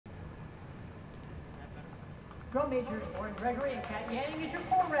Drum majors Lauren Gregory and Kat Yanning, is your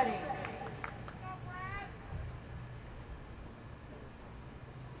corps ready?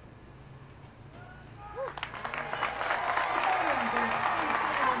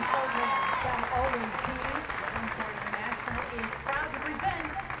 Is proud to present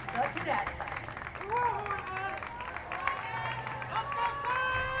the Cadets.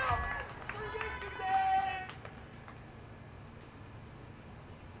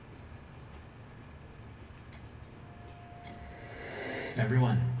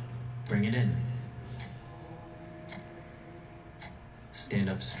 Everyone, bring it in. Stand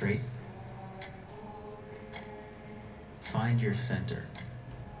up straight. Find your center.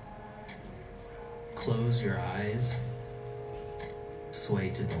 Close your eyes. Sway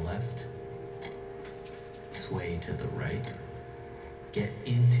to the left. Sway to the right. Get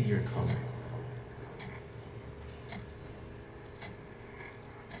into your color.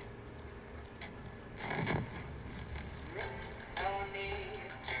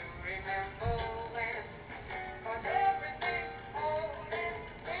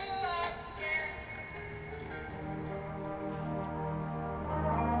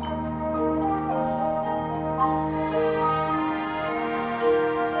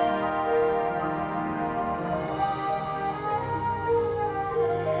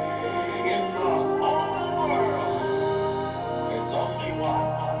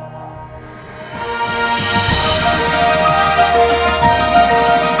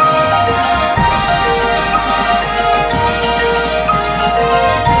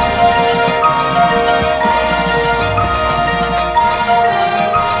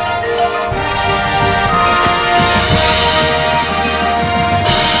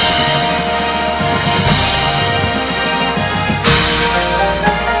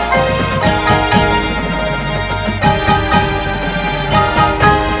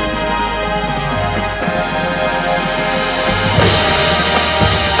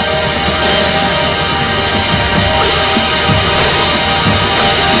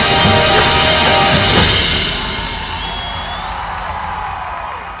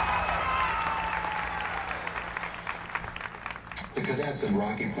 The Cadets and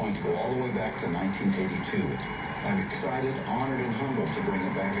Rocky Point go all the way back to 1982. I'm excited, honored, and humbled to bring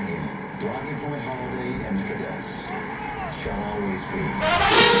it back again. Rocky Point Holiday and the Cadets shall always be.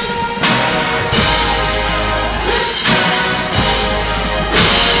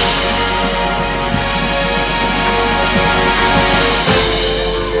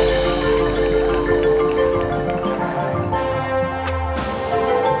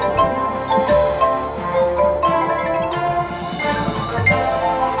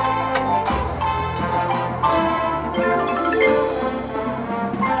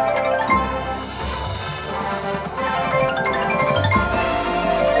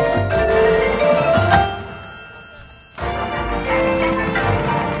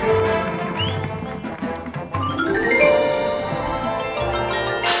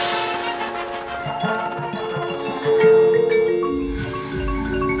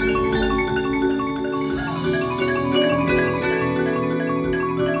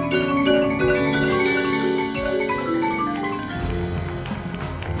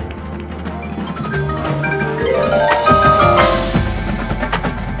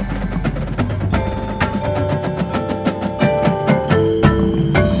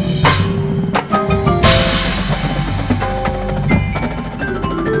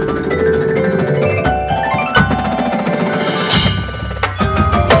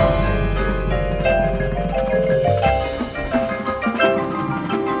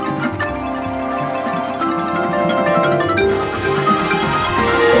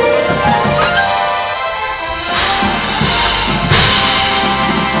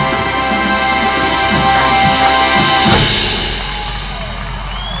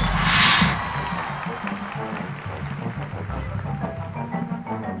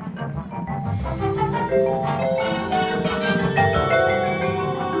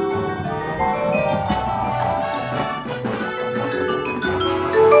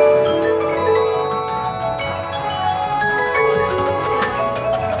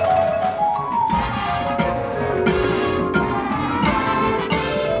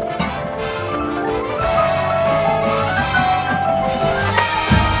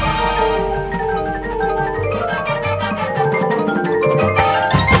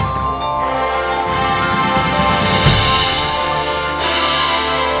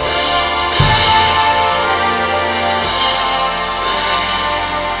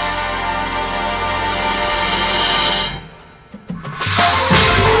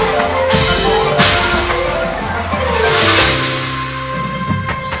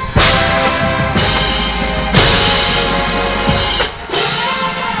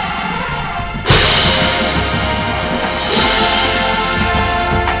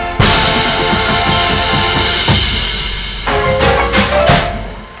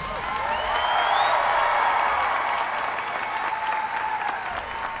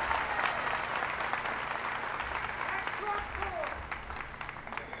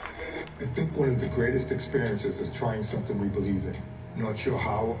 experiences is trying something we believe in. Not sure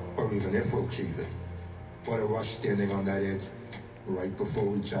how or even if we'll achieve it. What a rush standing on that edge right before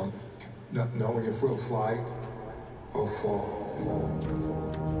we jump, not knowing if we'll fly or fall.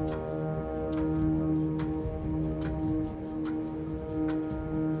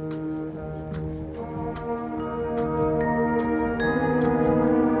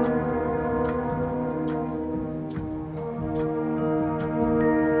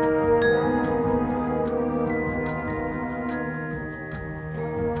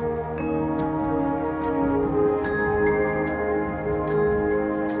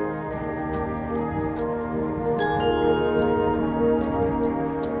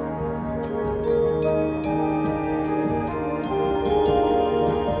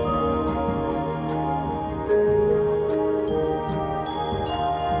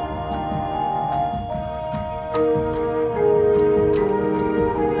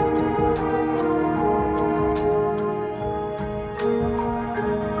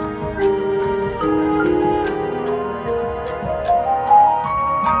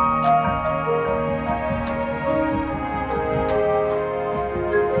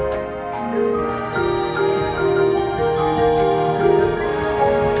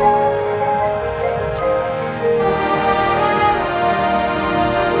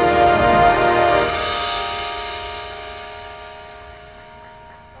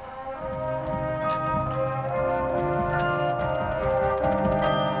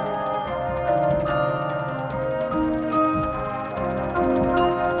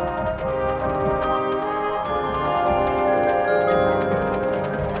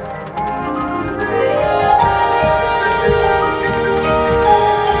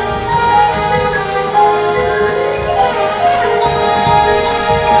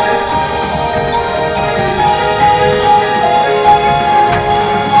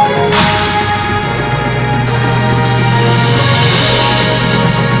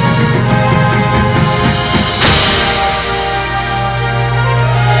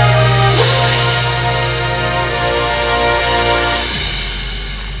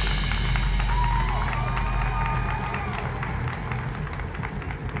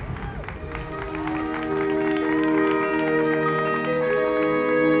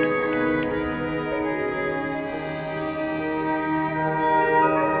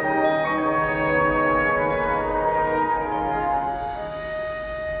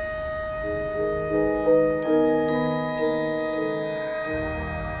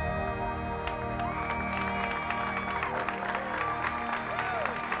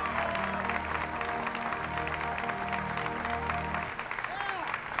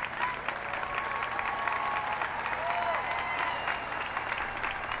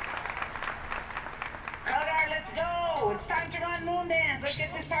 Let's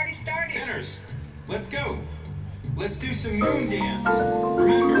get this party started. Tenors, let's go. Let's do some moon dance.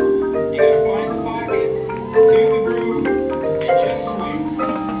 Remember, you gotta find the pocket, feel the groove, and just swing.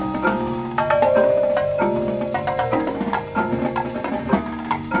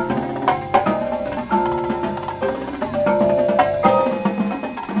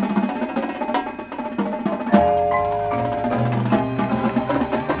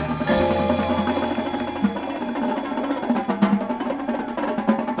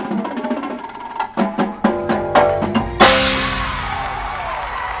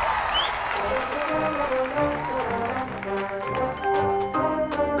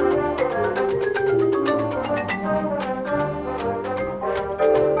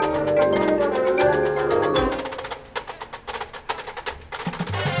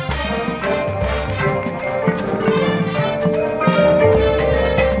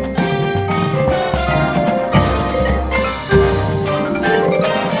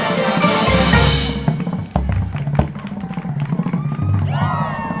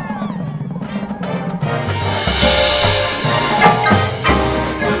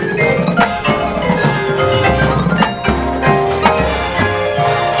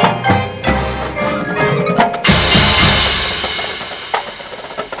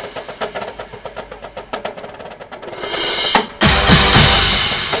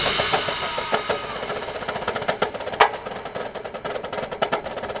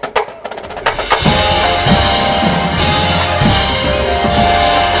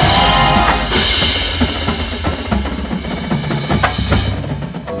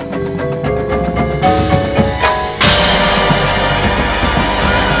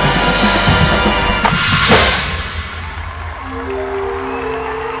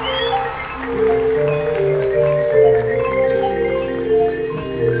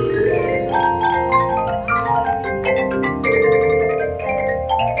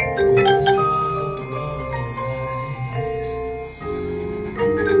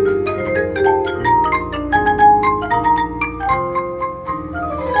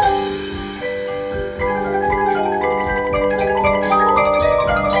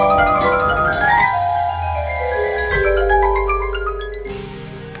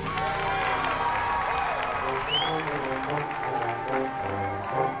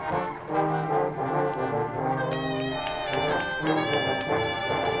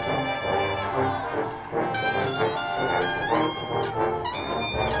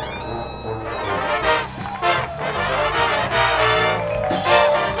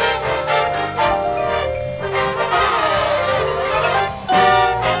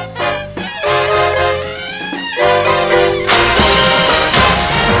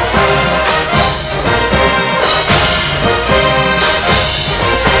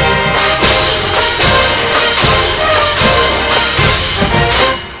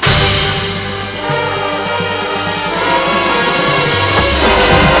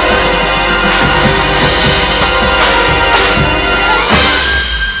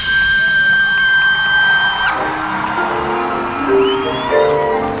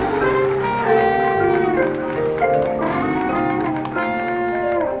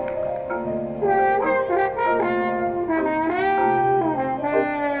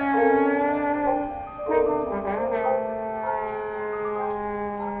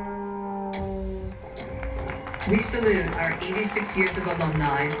 salute our 86 years of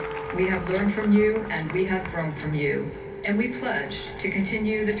alumni. We have learned from you and we have grown from you. And we pledge to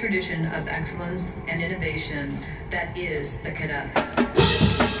continue the tradition of excellence and innovation that is the Cadets.